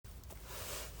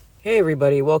Hey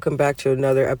everybody, welcome back to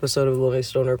another episode of Lonely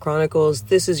Stoner Chronicles.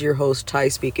 This is your host, Ty,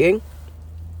 speaking.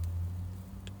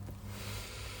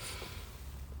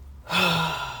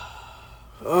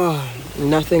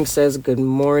 Nothing says good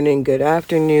morning, good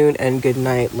afternoon, and good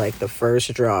night like the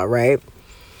first draw, right?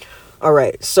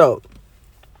 Alright, so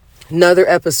another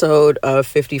episode of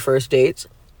 50 First Dates.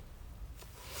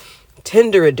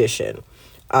 Tinder edition.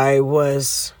 I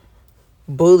was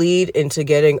bullied into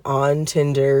getting on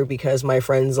Tinder because my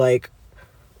friends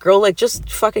girl, just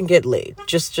fucking get laid.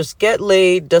 Just get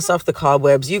laid, dust off the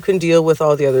cobwebs. You can deal with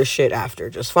all the other shit after.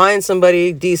 Just find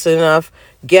somebody decent enough,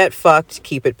 get fucked,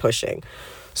 keep it pushing.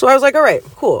 So I was like, all right,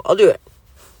 cool, I'll do it.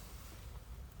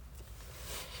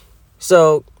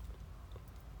 So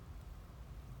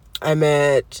I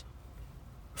met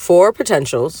 4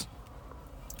 potentials,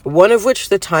 one of which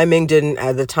the timing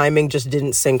just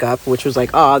didn't sync up, which was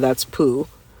like, that's poo.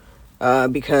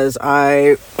 Because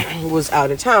I was out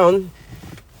of town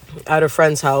at a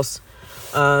friend's house,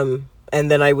 and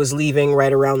then I was leaving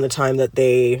right around the time that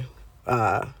they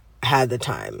had the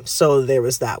time, so there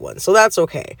was that one, so that's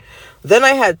okay. Then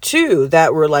I had 2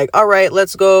 that were like, all right,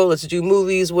 let's go, let's do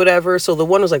movies, whatever. So the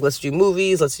one was like, let's do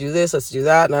movies, let's do this, let's do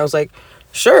that, and I was like,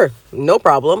 sure, no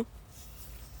problem.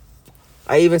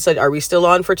 I even said, are we still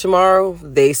on for tomorrow?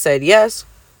 They said yes.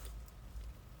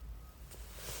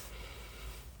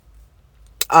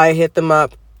 I hit them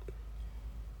up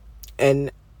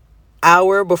an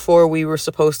hour before we were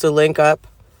supposed to link up.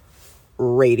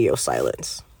 Radio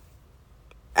silence.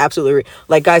 Absolutely.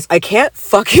 Guys, I can't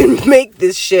fucking make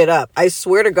this shit up. I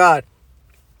swear to God.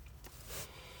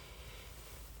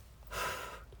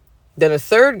 Then a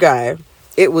third guy,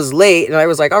 it was late, and I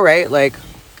was like, all right,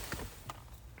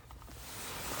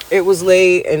 it was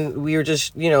late, and we were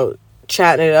just,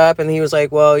 chatting it up, and he was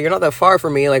like, well, you're not that far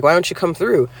from me, why don't you come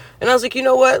through? And I was like, you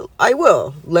know what, I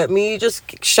will. Let me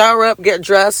just shower up, get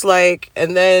dressed,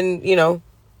 and then,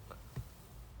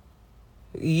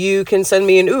 you can send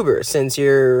me an Uber. Since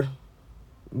you're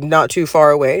not too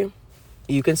far away,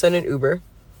 you can send an Uber,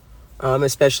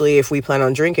 especially if we plan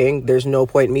on drinking. There's no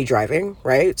point in me driving,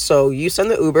 right? So you send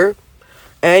the Uber,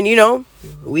 and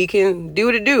we can do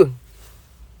what it do.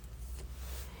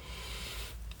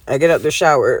 I get out the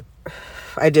shower.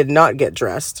 I did not get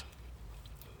dressed,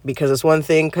 because it's one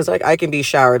thing, because I can be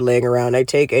showered laying around. I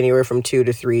take anywhere from 2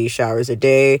 to 3 showers a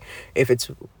day. If it's,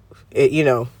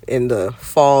 in the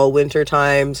fall, winter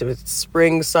times. If it's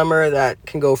spring, summer, that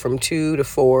can go from 2 to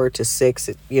 4 to 6.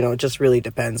 It just really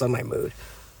depends on my mood.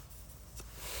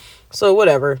 So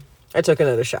whatever. I took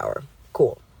another shower.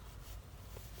 Cool.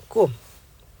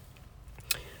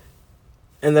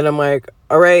 And then I'm like,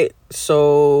 all right,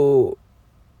 so,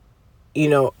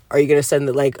 are you going to send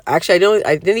actually,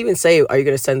 I didn't even say, are you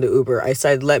going to send the Uber? I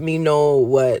said, let me know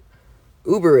what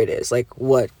Uber it is.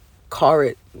 What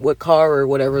car or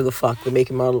whatever the fuck, the make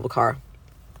and model of a car.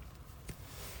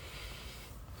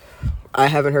 I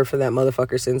haven't heard from that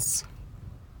motherfucker since.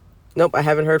 Nope, I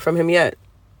haven't heard from him yet.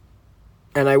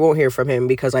 And I won't hear from him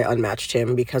because I unmatched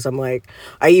him, because I'm like,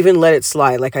 I even let it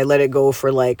slide. I let it go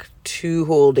for 2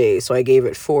 whole days. So I gave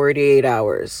it 48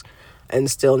 hours and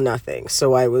still nothing.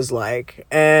 So I was like,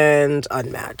 and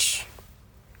unmatch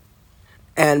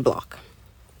and block.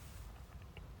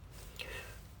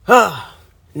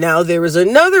 Now there was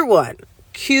another one.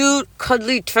 Cute,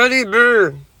 cuddly teddy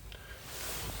bear.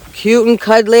 Cute and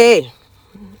cuddly.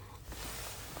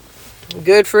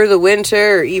 Good for the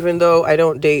winter, even though I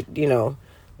don't date,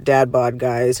 dad bod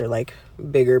guys or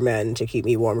bigger men to keep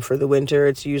me warm for the winter.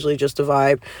 It's usually just a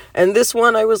vibe. And this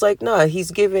one, I was like, nah,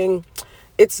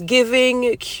 it's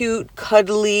giving cute,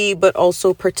 cuddly, but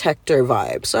also protector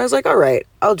vibe. So I was like, all right,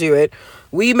 I'll do it.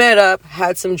 We met up,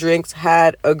 had some drinks,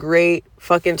 had a great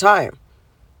fucking time.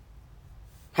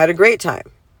 Had a great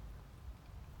time.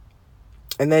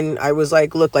 And then I was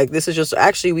like, look, this is just,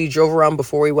 actually, we drove around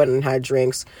before we went and had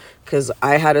drinks, because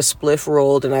I had a spliff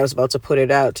rolled and I was about to put it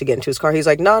out to get into his car. He's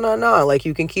like, no,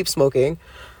 you can keep smoking.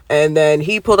 And then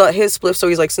he pulled out his spliff. So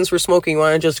he's like, since we're smoking, you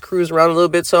want to just cruise around a little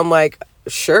bit? So I'm like,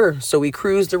 sure. So we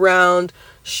cruised around,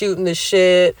 shooting the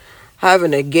shit,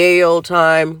 having a gay old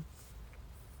time.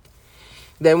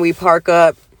 Then we park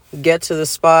up, get to the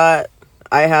spot.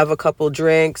 I have a couple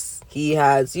drinks. He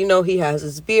has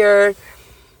his beer.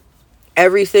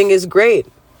 Everything is great.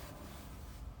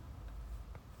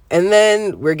 And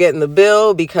then we're getting the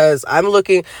bill, because I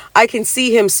can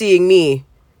see him seeing me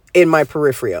in my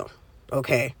peripheral.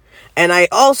 Okay. And I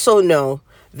also know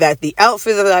that the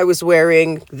outfit that I was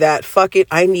wearing,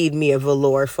 I need me a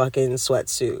velour fucking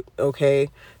sweatsuit. Okay.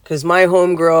 Because my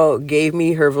homegirl gave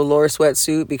me her velour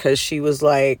sweatsuit because she was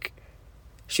like,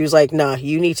 She was like, nah,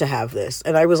 you need to have this.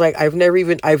 And I was like, I've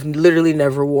literally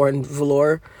never worn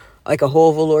velour, like a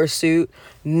whole velour suit.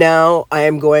 Now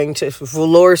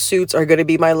velour suits are going to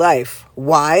be my life.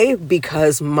 Why?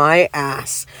 Because my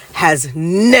ass has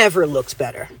never looked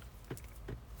better.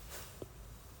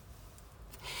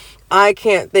 I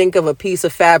can't think of a piece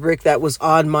of fabric that was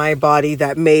on my body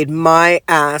that made my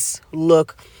ass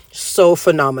look so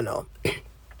phenomenal.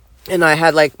 And I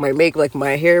had like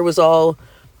my hair was all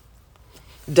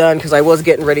done because I was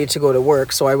getting ready to go to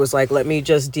work. So I was like, let me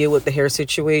just deal with the hair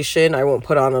situation. I won't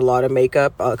put on a lot of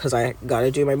makeup because I got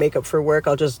to do my makeup for work.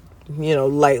 I'll just,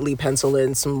 lightly pencil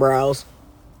in some brows.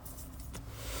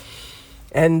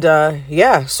 And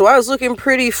so I was looking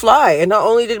pretty fly. And not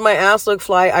only did my ass look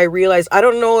fly, I realized, I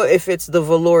don't know if it's the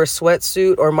velour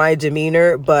sweatsuit or my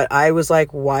demeanor, but I was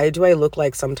like, why do I look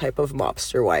like some type of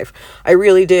mobster wife? I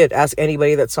really did. Ask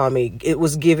anybody that saw me. It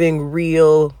was giving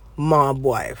real mob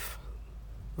wife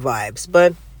vibes.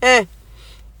 But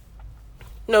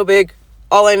no big.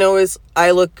 All I know is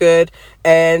I look good.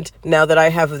 And now that I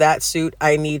have that suit,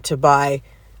 I need to buy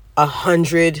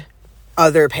 100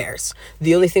 other pairs.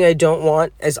 The only thing I don't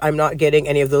want is I'm not getting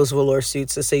any of those velour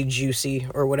suits that say juicy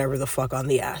or whatever the fuck on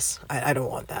the ass. I don't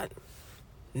want that.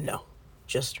 No,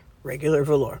 just regular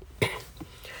velour.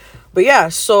 But yeah,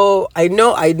 so I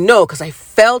know because I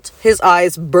felt his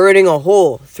eyes burning a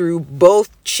hole through both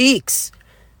cheeks.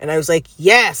 And I was like,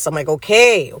 yes. I'm like,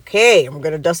 okay. I'm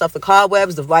going to dust off the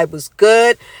cobwebs. The vibe was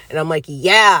good. And I'm like,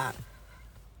 yeah.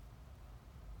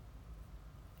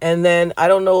 And then I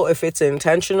don't know if it's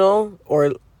intentional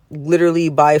or literally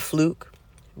by fluke,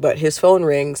 but his phone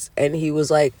rings and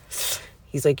he's like,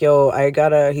 yo, I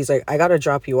gotta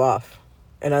drop you off.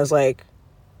 And I was like,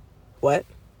 what?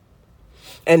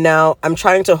 And now I'm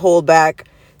trying to hold back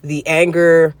the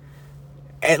anger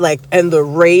and the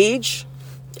rage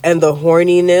and the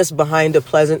horniness behind a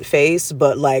pleasant face.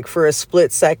 But like for a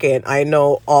split second, I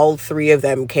know all three of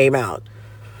them came out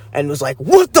and was like,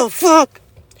 what the fuck?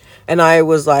 And I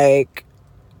was like,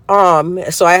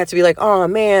 so I had to be like, oh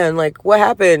man, like what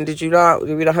happened? Did we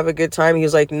not have a good time? He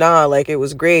was like, nah, like it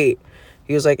was great.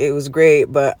 He was like, it was great,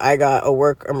 but I got a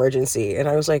work emergency. And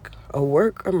I was like, a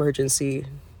work emergency?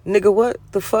 Nigga, what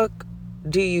the fuck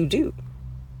do you do?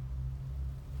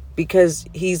 Because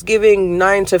he's giving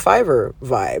 9-to-5er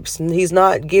vibes. And he's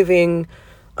not giving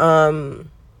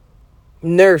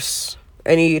nurse,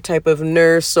 any type of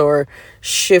nurse or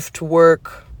shift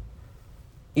work,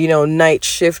 night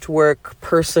shift work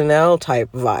personnel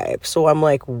type vibe. So I'm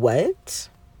like, what?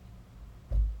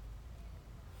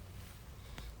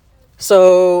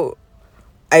 So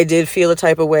I did feel a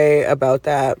type of way about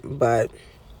that, but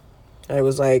I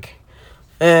was like,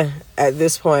 at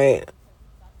this point,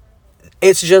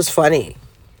 it's just funny.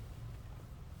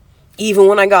 Even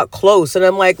when I got close and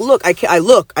I'm like, look, I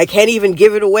can't even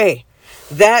give it away.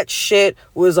 That shit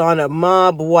was on a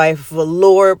mob wife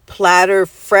velour platter,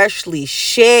 freshly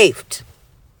shaved,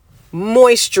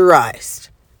 moisturized,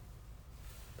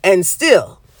 and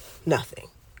still nothing.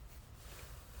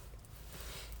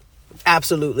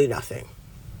 Absolutely nothing.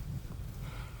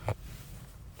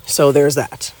 So there's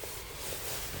that.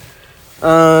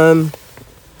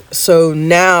 So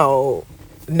now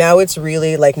it's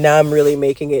really like, now I'm really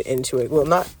making it into it. Well,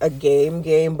 not a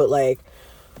game, but like,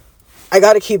 I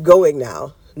got to keep going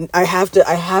now. I have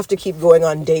to keep going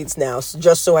on dates now,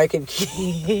 just so I can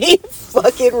keep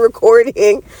fucking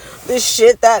recording the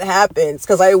shit that happens.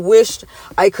 Because I wished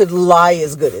I could lie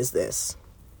as good as this.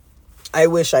 I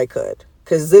wish I could.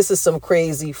 Because this is some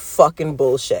crazy fucking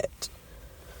bullshit.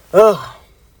 Ugh.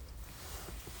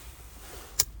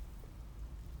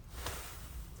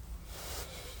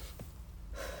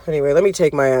 Anyway, let me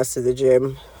take my ass to the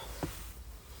gym.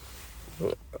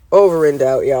 Over and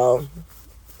out, y'all.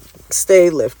 Stay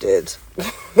lifted.